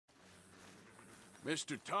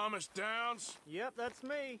Mr. Thomas Downs? Yep, that's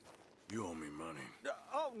me. You owe me money.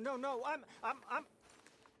 Oh, no, I'm...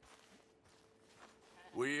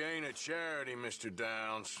 We ain't a charity, Mr.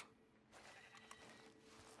 Downs.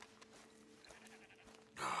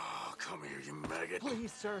 Oh, come here, you maggot.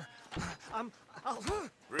 Please, sir. I'll...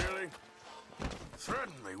 Really?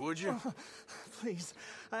 Threaten me, would you? Please,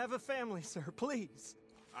 I have a family, sir, please.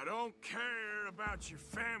 I don't care about your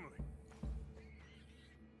family.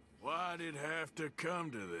 Why'd it have to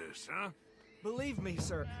come to this, huh? Believe me,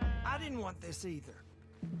 sir, I didn't want this either.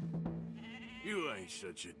 You ain't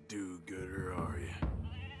such a do-gooder, are you?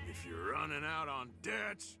 If you're running out on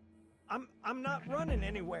debts... I'm not running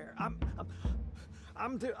anywhere.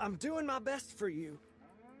 I'm doing my best for you.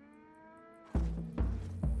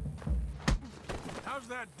 How's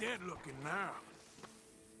that debt looking now?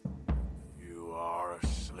 You are a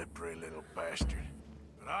slippery little bastard.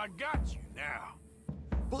 But I got you now.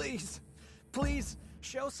 Please,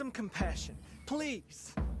 show some compassion.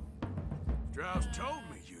 Please. Strauss told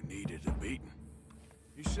me you needed a beating.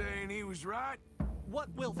 You saying he was right? What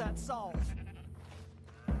will that solve?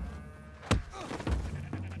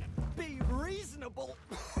 Be reasonable.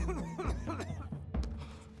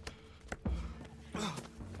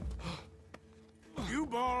 You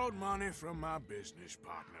borrowed money from my business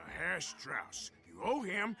partner, Herr Strauss. You owe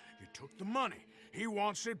him, you took the money. He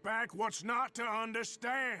wants it back. What's not to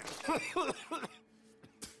understand?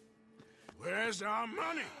 Where's our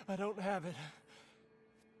money? I don't have it.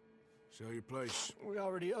 Sell your place. We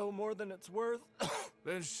already owe more than it's worth.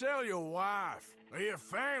 Then sell your wife, or your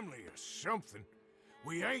family, or something.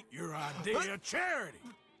 We ain't your idea of charity.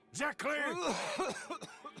 Is that clear?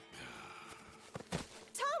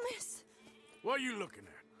 Thomas! What are you looking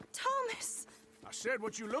at? Thomas! I said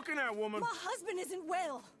what you looking at, woman. My husband isn't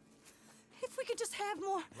well. If we could just have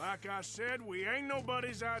more... Like I said, we ain't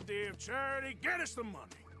nobody's idea of charity. Get us the money.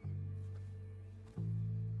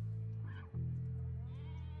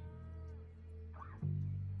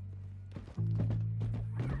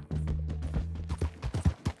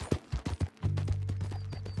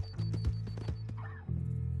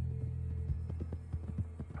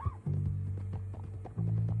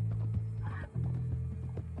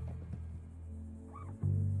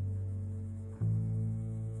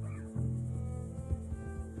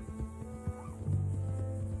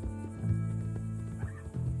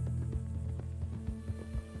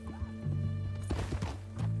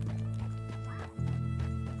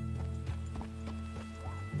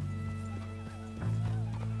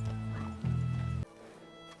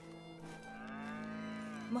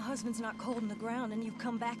 My husband's not cold in the ground and you've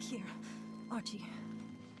come back here. Archie,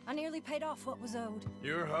 I nearly paid off what was owed.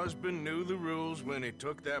 Your husband knew the rules when he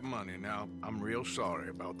took that money. Now, I'm real sorry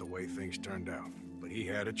about the way things turned out. But he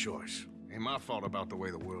had a choice. Ain't my fault about the way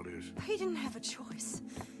the world is. He didn't have a choice.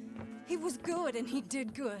 He was good and he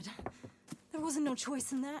did good. There wasn't no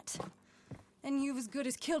choice in that. And you as good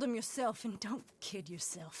as killed him yourself, and don't kid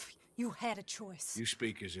yourself. You had a choice. You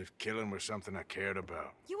speak as if killing was something I cared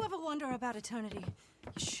about. You ever wonder about eternity?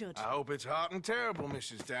 You should. I hope it's hot and terrible,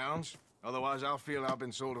 Mrs. Downs. Otherwise, I'll feel I've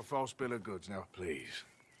been sold a false bill of goods. Now, please,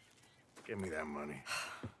 give me that money.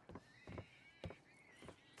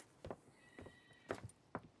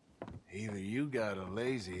 Either you got a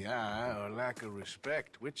lazy eye or lack of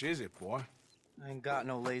respect. Which is it, boy? I ain't got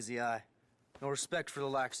no lazy eye. No respect for the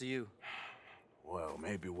likes of you. Well,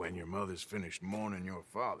 maybe when your mother's finished mourning your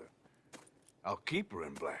father, I'll keep her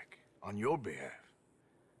in black, on your behalf.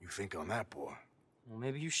 You think on that, boy? Well,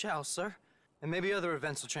 maybe you shall, sir. And maybe other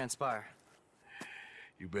events will transpire.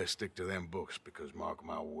 You best stick to them books, because mark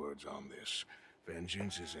my words on this.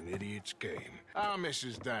 Vengeance is an idiot's game. Ah,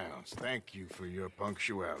 Mrs. Downs, thank you for your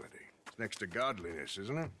punctuality. It's next to godliness,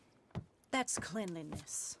 isn't it? That's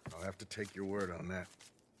cleanliness. I'll have to take your word on that.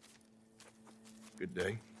 Good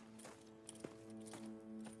day.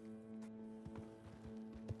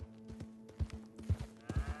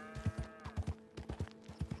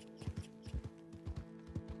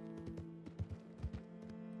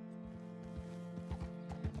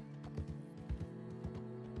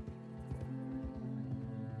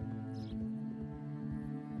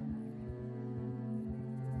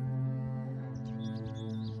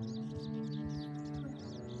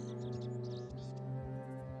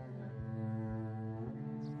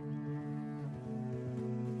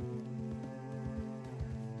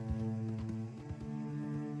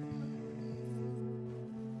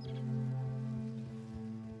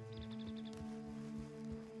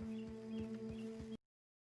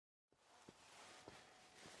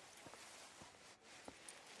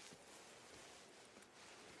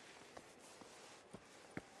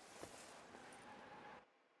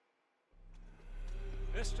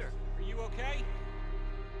 Mister, are you okay?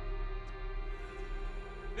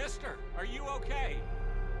 Mister, are you okay?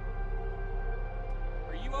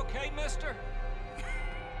 Are you okay, mister?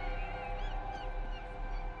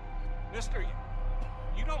 Mister,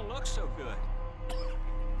 you don't look so good.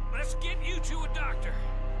 Let's get you to a doctor.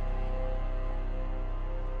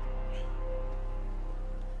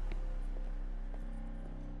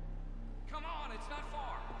 Come on, it's not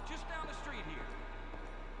far. Just down the street here.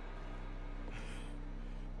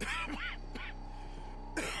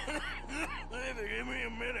 Give me a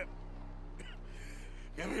minute.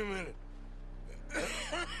 Give me a minute.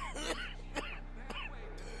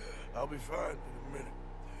 I'll be fine in a minute.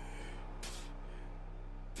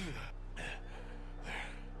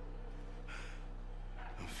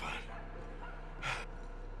 I'm fine.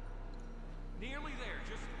 Nearly there,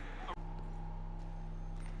 just...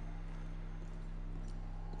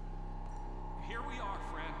 Here we are,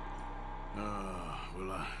 friend.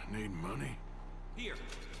 Will I need money? Here.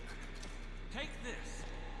 Take this.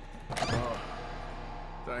 Oh,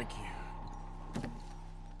 thank you.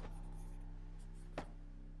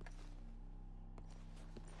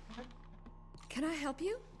 Can I help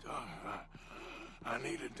you? I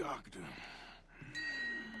need a doctor.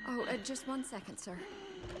 Oh, just 1 second, sir.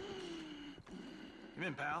 Come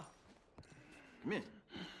in, pal. Come in.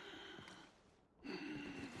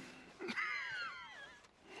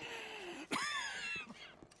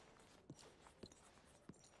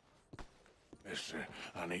 Mister,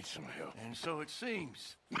 I need some help. And so it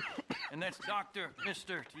seems. And that's Dr.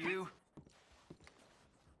 Mister to you?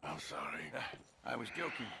 I'm sorry. I was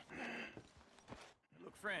joking.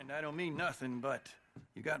 Look, friend, I don't mean nothing, but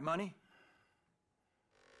you got money?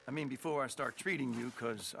 I mean, before I start treating you,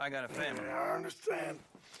 'cause I got a family. Yeah, I understand.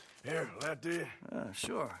 Here, that do you?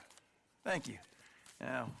 Sure. Thank you.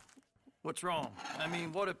 Now, what's wrong? I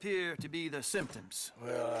mean, what appear to be the symptoms?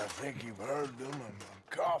 Well, I think you've heard them. I'm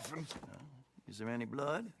coughing. Is there any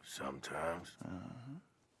blood? Sometimes.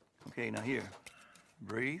 Okay, now here.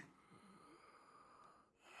 Breathe.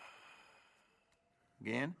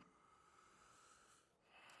 Again.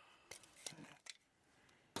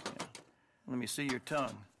 Yeah. Let me see your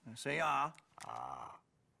tongue. Now say ah. Ah.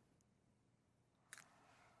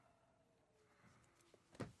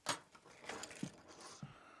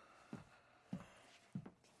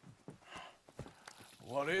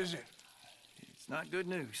 What is it? It's not good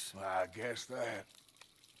news. Well, I guess that.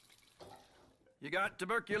 You got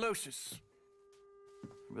tuberculosis.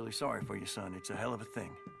 Really sorry for you, son. It's a hell of a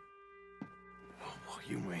thing. What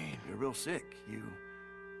do you mean? You're real sick.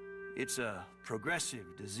 It's a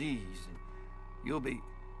progressive disease, and you'll be...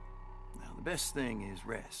 Now, the best thing is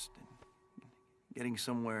rest, and getting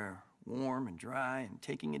somewhere warm and dry and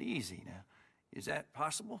taking it easy. Now, is that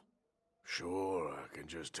possible? Sure, I can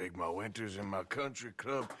just take my winters in my country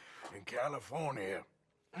club in California.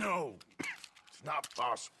 No, it's not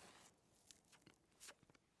possible.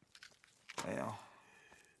 Well,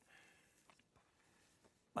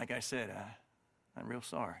 like I said, I'm real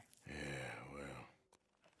sorry. Yeah,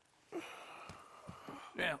 well...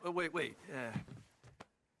 Yeah, wait.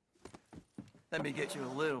 Let me get you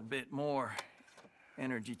a little bit more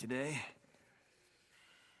energy today.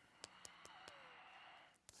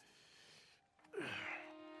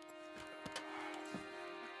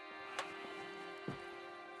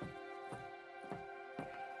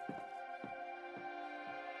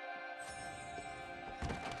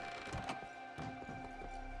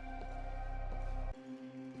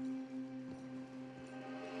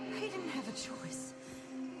 He didn't have a choice.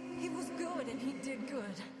 He was good and he did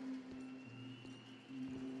good.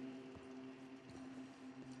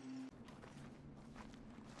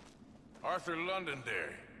 Arthur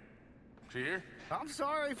Londonderry. Is he here? I'm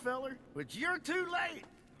sorry, feller, but you're too late.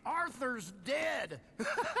 Arthur's dead.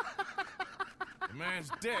 The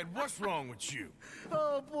man's dead. What's wrong with you?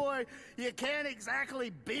 Oh, boy, you can't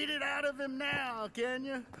exactly beat it out of him now, can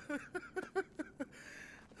you?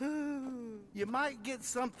 You might get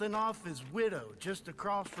something off his widow just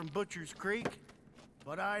across from Butcher's Creek,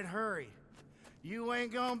 but I'd hurry. You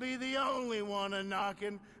ain't gonna be the only one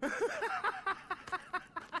a-knocking.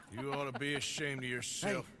 You ought to be ashamed of Hey,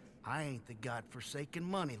 yourself. I ain't the godforsaken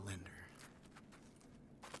moneylender.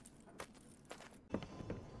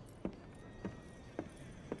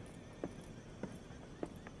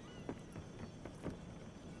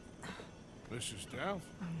 Mrs. Downs?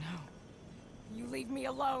 Oh no. You leave me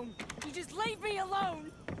alone. You just leave me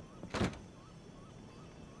alone.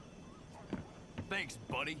 Thanks,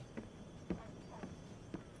 buddy.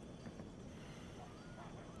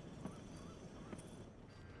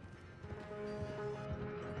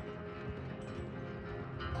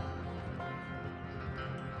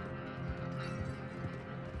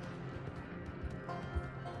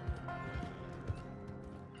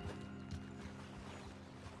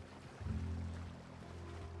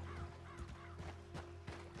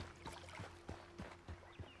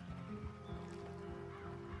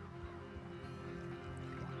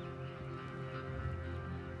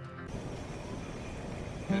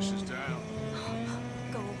 Mrs. Down,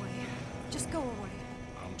 Go away. Just go away.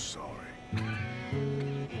 I'm sorry.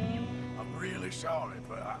 I'm really sorry,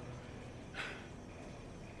 but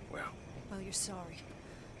well, Well, you're sorry.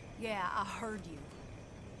 Yeah, I heard you.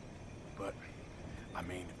 but, I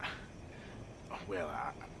mean, well,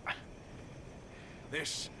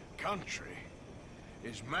 this country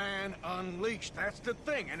is man unleashed. That's the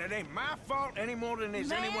thing, and it ain't my fault any more than it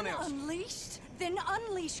is anyone Man else. unleashed? Then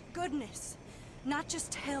unleash goodness. Not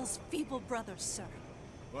just hell's feeble brothers, sir.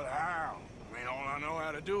 But how? I mean, all I know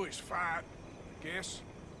how to do is fight, I guess.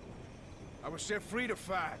 I was set free to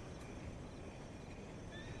fight.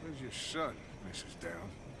 Where's your son, Mrs.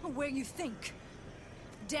 Downs? Where you think?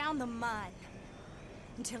 Down the mine.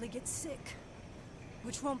 Until he gets sick.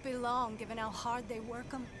 Which won't be long, given how hard they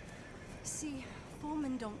work him. See,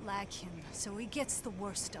 foremen don't like him, so he gets the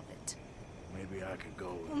worst of it. Maybe I could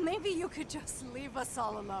go. Well, maybe you could just leave us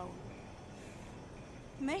all alone.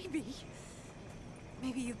 Maybe.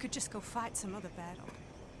 Maybe you could just go fight some other battle.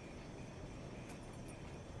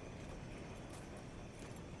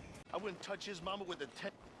 I wouldn't touch his mama with a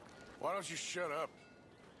 10. Why don't you shut up?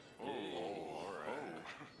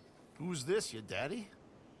 Who's this, your daddy?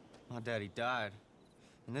 My daddy died.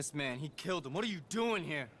 And this man, he killed him. What are you doing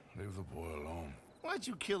here? Leave the boy alone. Why'd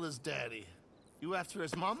you kill his daddy? You after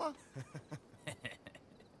his mama?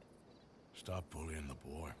 Stop bullying the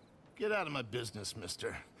boy. Get out of my business,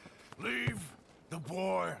 mister. Leave the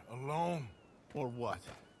boy alone, Or what?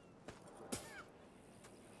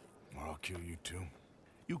 or I'll kill you too.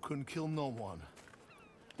 You couldn't kill no one.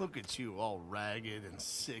 Look at you, all ragged and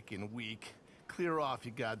sick and weak. Clear off,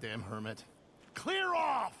 you goddamn hermit. Clear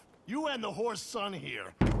off! You and the horse son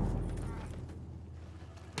here.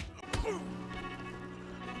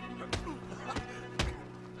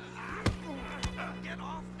 Get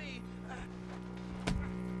off me!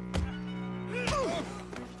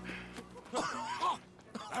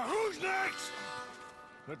 Now who's next?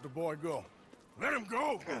 Let the boy go. Let him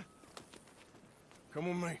go! Come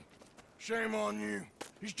with me. Shame on you.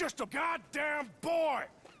 He's just a goddamn boy!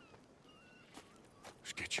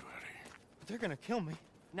 Let's get you out of here. They're gonna kill me.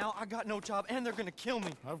 Now I got no job and they're gonna kill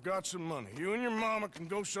me. I've got some money. You and your mama can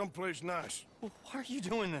go someplace nice. Well, why are you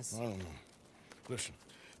doing this? I don't know. Listen,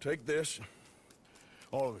 take this.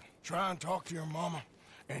 All of it. Try and talk to your mama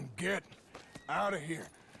and get out of here.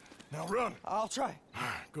 Now run. I'll try.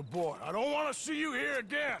 Good boy. I don't want to see you here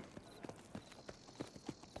again.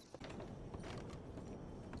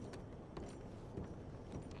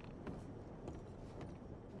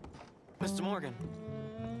 Mr. Morgan.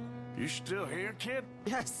 You still here, kid?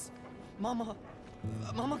 Yes. Mama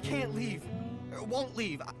can't leave. Won't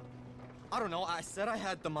leave. I don't know. I said I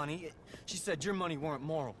had the money. She said your money weren't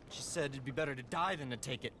moral. She said it'd be better to die than to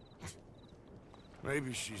take it.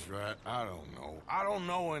 Maybe she's right. I don't know. I don't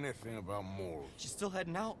know anything about morals. She's still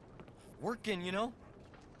heading out. Working, you know?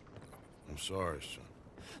 I'm sorry, son.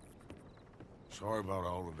 Sorry about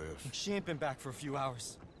all of this. She ain't been back for a few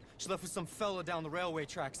hours. She left with some fella down the railway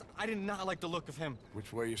tracks. I did not like the look of him.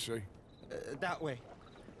 Which way you say? That way.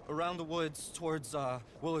 Around the woods towards,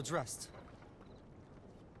 Willard's Rest.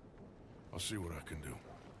 I'll see what I can do.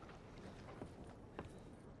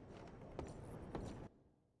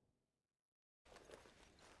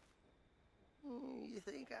 You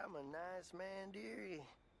think I'm a nice man, dearie?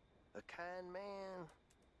 A kind man?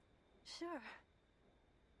 Sure.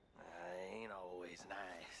 I ain't always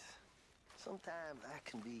nice. Sometimes I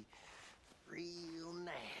can be real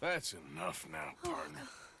nasty. That's enough now, partner.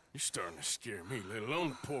 You're starting to scare me, let alone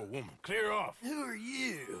the poor woman. Clear off. Who are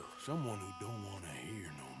you? Someone who don't want to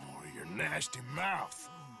hear no more of your nasty mouth.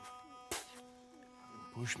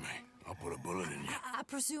 Push me. I'll put a bullet in you. I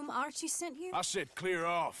presume Archie sent you? I said clear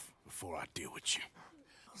off before I deal with you.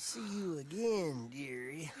 I'll see you again,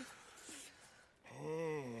 dearie.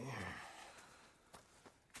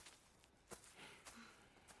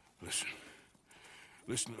 Listen.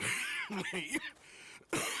 Listen to me.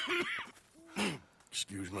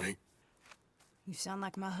 Excuse me. You sound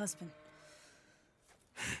like my husband.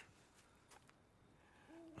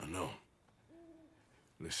 I know.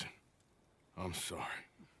 Listen, I'm sorry.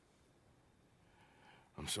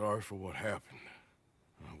 I'm sorry for what happened.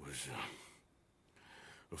 I was,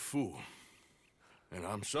 a fool. And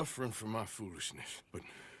I'm suffering for my foolishness. But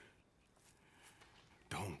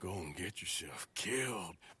don't go and get yourself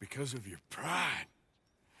killed because of your pride.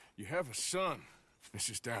 You have a son,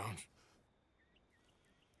 Mrs. Downs.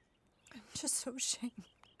 I'm just so ashamed.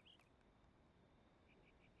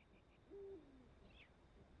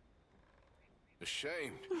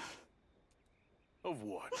 Ashamed? Of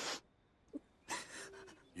what?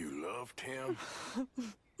 You loved him?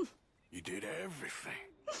 You did everything.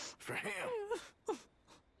 for him.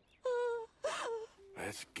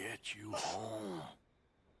 Let's get you home.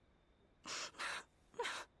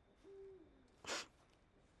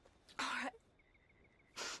 All right.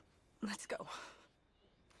 Let's go.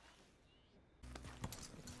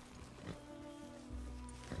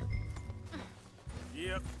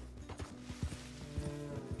 Yep.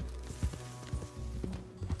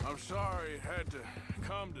 I'm sorry it had to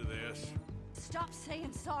come to this. Stop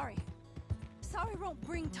saying sorry. Sorry won't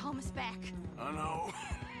bring Thomas back. I know.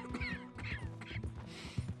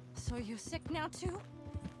 So you're sick now too?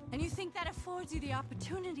 And you think that affords you the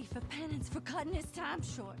opportunity for penance for cutting his time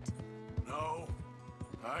short? No,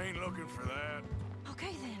 I ain't looking for that.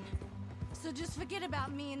 Okay then. So just forget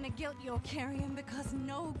about me and the guilt you're carrying, because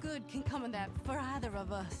no good can come of that for either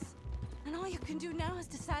of us. And all you can do now is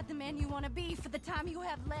decide the man you want to be for the time you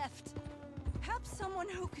have left. Help someone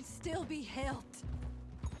who can still be helped.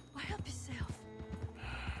 Or help yourself.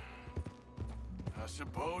 I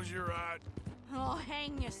suppose you're right. Oh,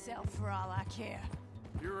 hang yourself for all I care.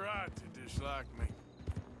 You're right to dislike me.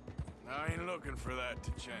 I ain't looking for that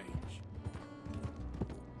to change.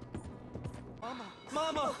 Mama!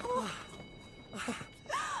 Mama!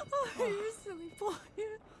 Oh, you're a silly boy.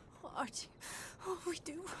 Oh, Archie. Oh, we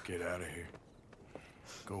do. Get out of here.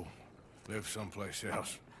 Go live someplace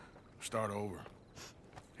else. Start over.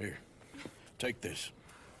 Here, take this.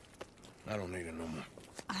 I don't need it no more.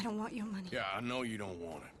 I don't want your money. Yeah, I know you don't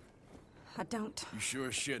want it. I don't. You sure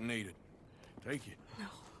as shit need it. Take it. No.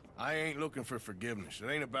 I ain't looking for forgiveness. It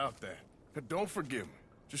ain't about that. But don't forgive me.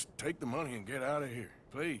 Just take the money and get out of here.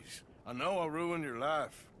 Please. I know I ruined your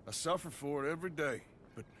life. I suffer for it every day.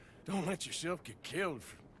 But don't let yourself get killed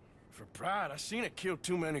for pride. I seen it kill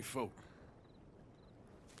too many folk.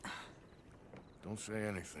 Don't say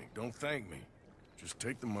anything. Don't thank me. Just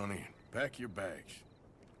take the money and pack your bags.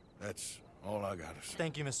 That's all I gotta say.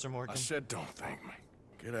 Thank you, Mr. Morgan. I said don't thank me.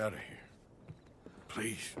 Get out of here.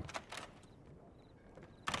 Please.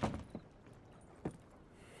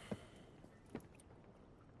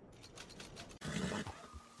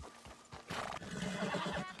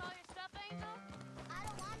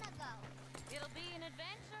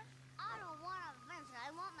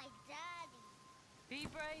 Be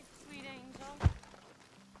brave, sweet angel.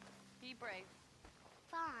 Be brave.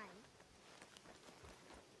 Fine.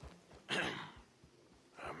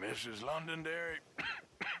 Mrs. Londonderry.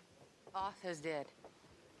 Arthur's dead.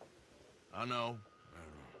 I know.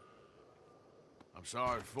 I'm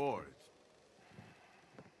sorry for it.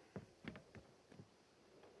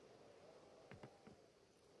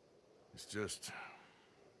 It's just...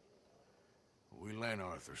 we lent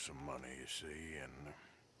Arthur some money, you see, and...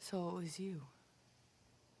 So it was you.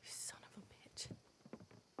 You son of a bitch.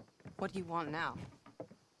 What do you want now?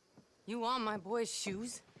 You want my boy's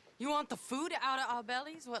shoes? You want the food out of our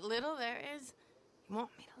bellies, what little there is? You want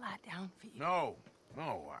me to lie down for you? No,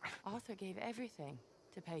 no. Arthur gave everything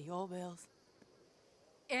to pay your bills.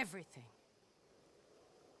 Everything.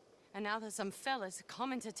 And now there's some fellas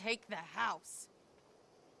coming to take the house.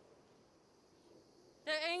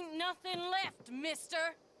 There ain't nothing left, mister.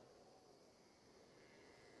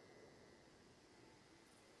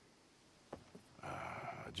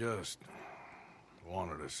 I just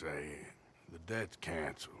wanted to say the debt's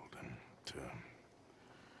canceled and to...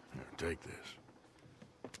 Here, take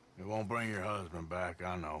this. It won't bring your husband back,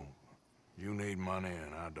 I know. You need money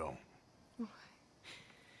and I don't.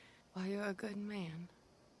 Well, you're a good man.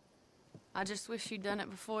 I just wish you'd done it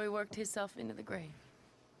before he worked himself into the grave.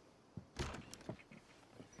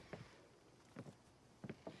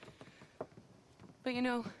 But you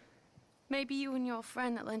know, maybe you and your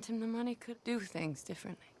friend that lent him the money could do things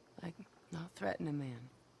differently. Like, not threaten a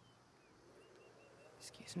man.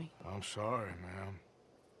 Excuse me. I'm sorry, ma'am.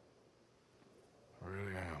 I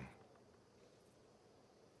really am.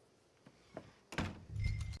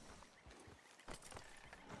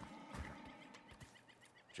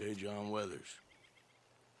 J. John Weathers.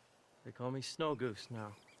 They call me Snow Goose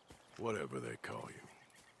now. Whatever they call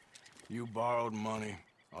you. You borrowed money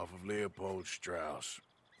off of Leopold Strauss.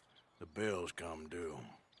 The bills come due.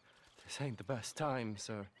 This ain't the best time,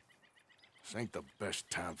 sir. This ain't the best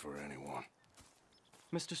time for anyone.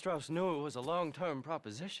 Mr. Strauss knew it was a long-term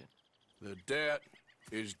proposition. The debt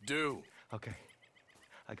is due. Okay.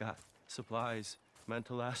 I got supplies meant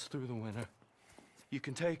to last through the winter. You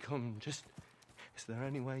can take them, just... Is there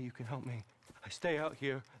any way you can help me? I stay out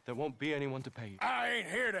here, there won't be anyone to pay you. I ain't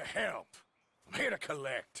here to help. I'm here to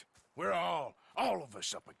collect. We're all of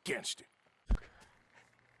us up against it.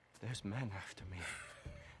 There's men after me.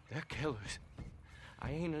 They're killers.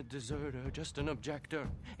 I ain't a deserter, just an objector.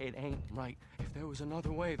 It ain't right. If there was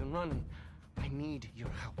another way than running, I need your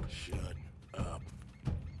help. Shut up.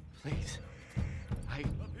 Please. Up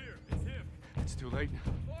here, it's him. It's too late.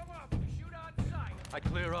 Form up, shoot on sight. I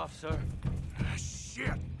clear off, sir. Ah,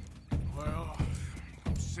 shit. Well,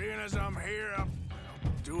 seeing as I'm here, I'll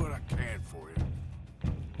do what I can for you.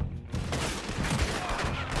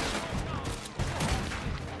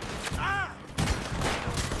 Ah!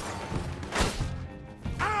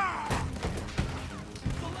 Ah!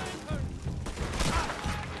 The lantern!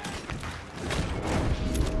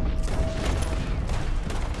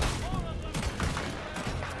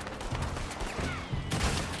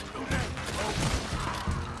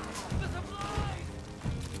 The supplies!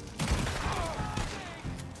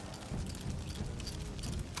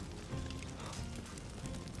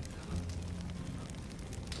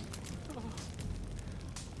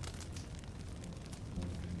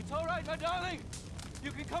 It's all right, my darling.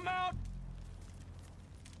 You can come out.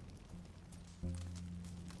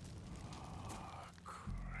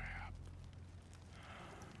 Crap.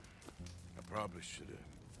 I probably should have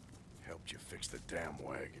helped you fix the damn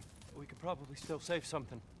wagon. We could probably still save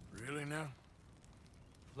something. Really now?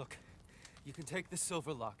 Look, you can take the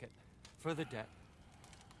silver locket for the debt.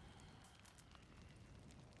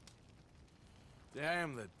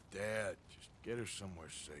 Damn the dad. Just get her somewhere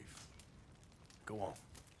safe. Go on.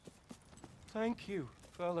 Thank you,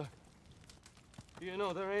 fella. You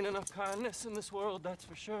know, there ain't enough kindness in this world, that's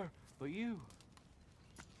for sure. But you...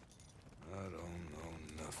 I don't know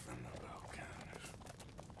nothing about kindness.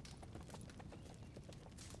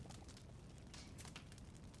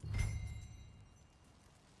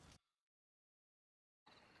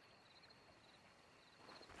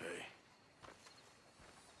 Hey.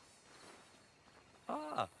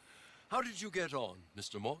 Ah, how did you get on,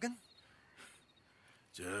 Mr. Morgan?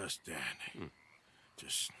 Just dandy.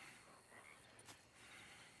 Just...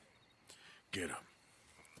 get up.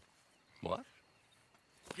 What?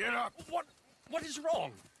 Get up! What is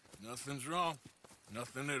wrong? Nothing's wrong.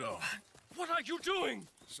 Nothing at all. What are you doing?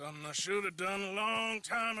 Something I should have done a long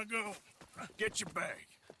time ago. Get your bag.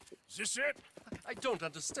 Is this it? I don't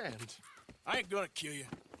understand. I ain't gonna kill you,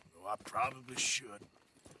 though I probably should.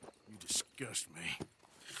 You disgust me.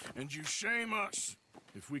 And you shame us.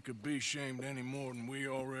 If we could be shamed any more than we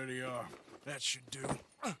already are, that should do.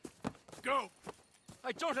 Go!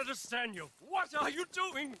 I don't understand you. What are you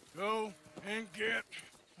doing? Go and get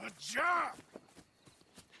a job!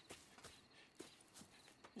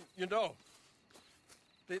 You know,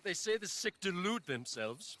 they say the sick delude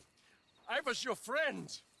themselves. I was your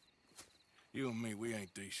friend. You and me, we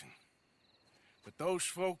ain't decent. But those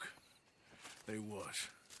folk, they was.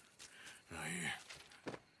 Now here,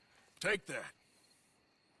 take that.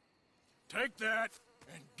 Take that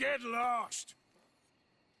and get lost!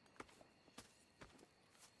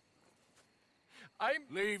 I'm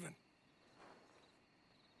leaving.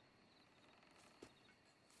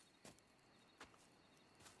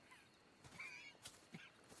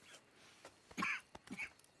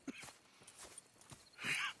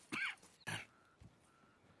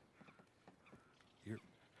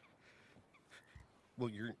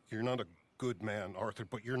 You're not a good man, Arthur,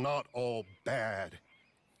 but you're not all bad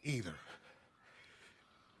either.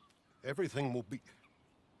 Everything will be...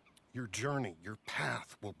 Your journey, your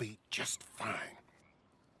path will be just fine.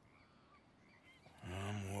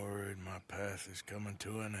 I'm worried my path is coming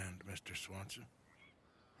to an end, Mr. Swanson.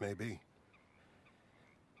 Maybe.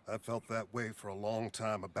 I felt that way for a long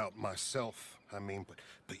time about myself. I mean,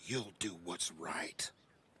 but you'll do what's right.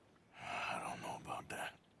 I don't know about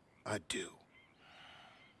that. I do.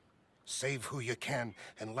 Save who you can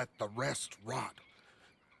and let the rest rot.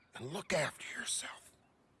 And look after yourself.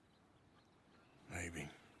 Maybe.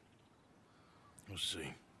 We'll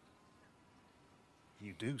see.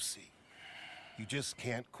 You do see. You just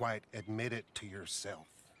can't quite admit it to yourself.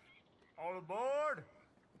 All aboard!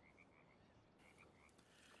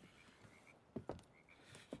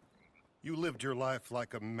 You lived your life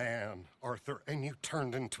like a man, Arthur, and you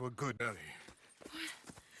turned into a good...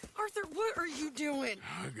 Arthur, what are you doing?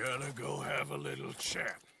 I gotta go have a little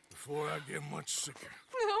chat before I get much sicker.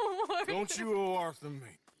 No, Arthur. Don't you owe Arthur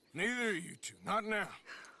me. Neither of you two. Not now.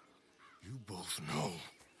 You both know.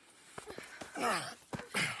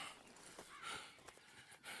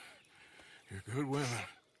 You're good women.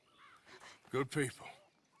 Good people.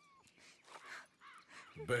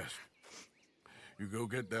 The best. You go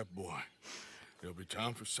get that boy. There'll be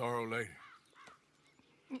time for sorrow later.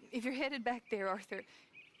 If you're headed back there, Arthur,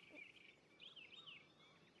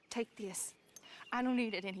 take this. I don't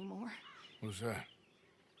need it anymore. What's that?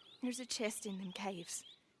 There's a chest in them caves.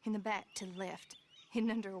 In the back to the left.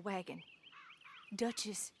 Hidden under a wagon.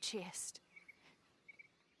 Dutch's chest.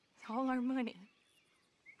 All our money.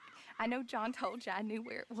 I know John told you I knew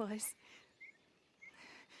where it was.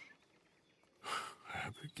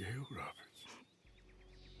 Abigail Roberts.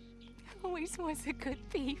 Always was a good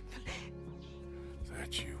thief.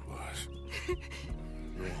 That you was.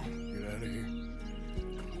 Go on, get out of here.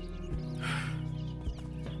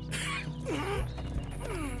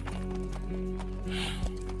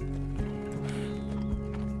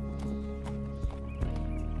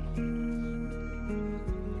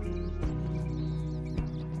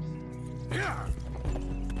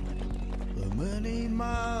 The many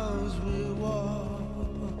miles we walk,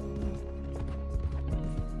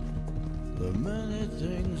 the many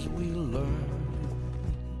things we learn,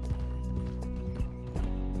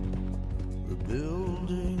 the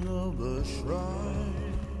building of a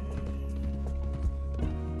shrine,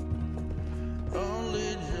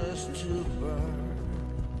 only just to burn.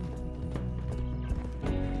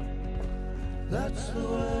 That's the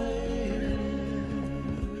way it is.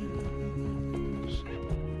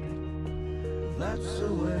 That's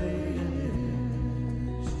the way it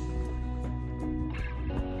is.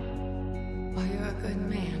 Well, you're a good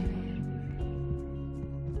man.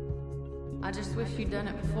 I just wish you'd done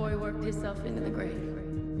it before he worked himself into the grave.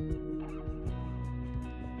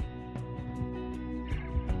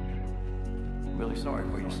 I'm really sorry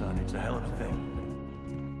for your son. It's a hell of a thing.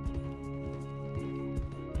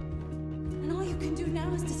 And all you can do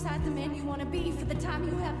now is decide the man you want to be for the time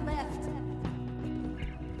you have left.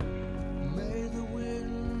 May the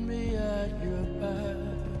wind be at your back.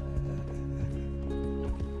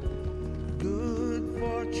 Good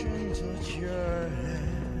fortune touch your hand.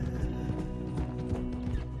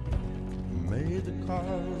 May the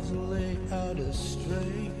cards lay out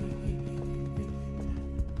astray.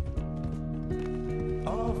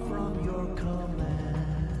 All from your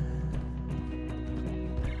command.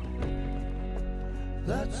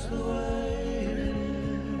 That's the way it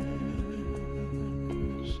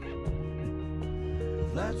is.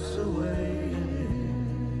 That's the way it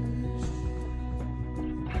is.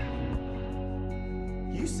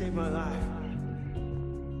 You saved my life.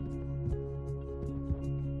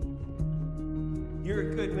 You're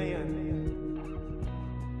a good man.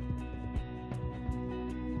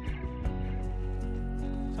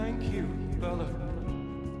 Thank you, Bella.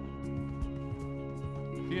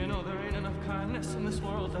 You know, there ain't enough kindness in this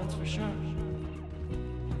world, that's for sure.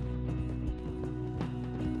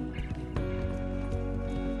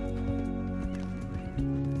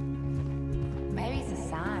 Maybe it's a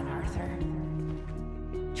sign, Arthur.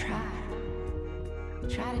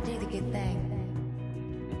 Try to do the good thing.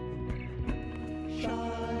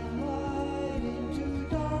 Shine light into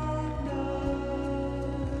darkness.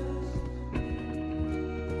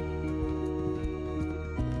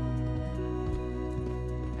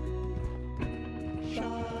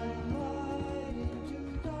 Shine light into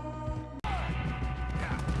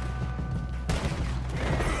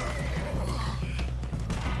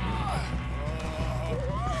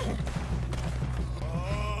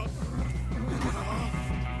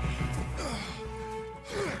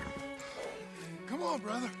Come on,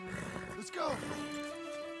 brother. Let's go.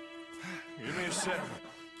 Give me a second.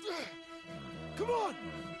 Come on.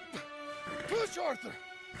 Push, Arthur.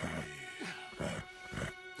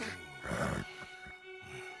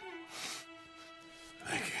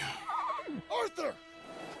 Thank you. Arthur!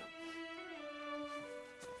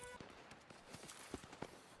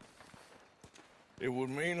 It would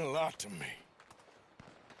mean a lot to me.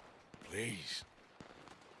 Please.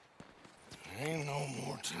 There ain't no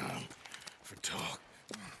more time for talk.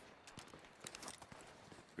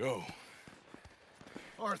 Go.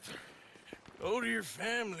 Arthur. Go to your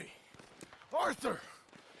family. Arthur!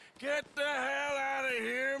 Get the hell out of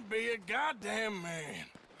here and be a goddamn man.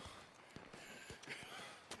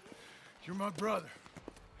 You're my brother.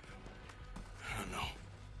 I know.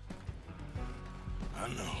 I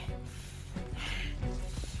know.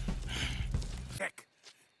 Heck.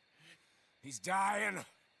 He's dying.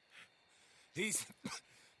 He's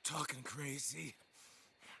talking crazy.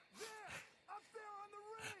 Up there on the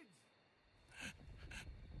ridge!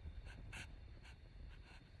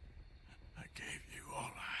 I gave you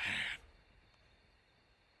all I had.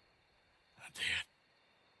 I did.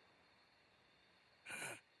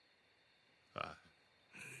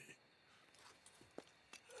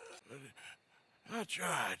 I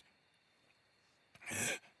tried.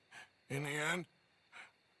 In the end,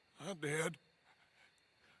 I did.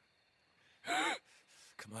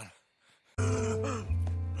 Come on.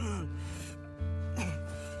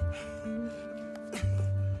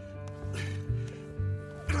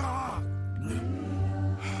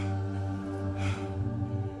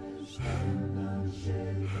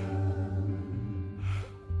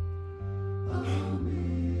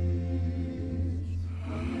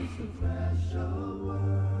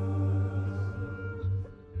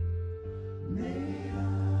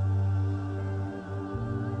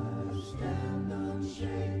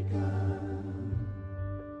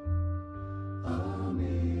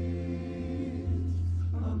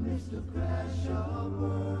 our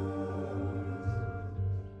world.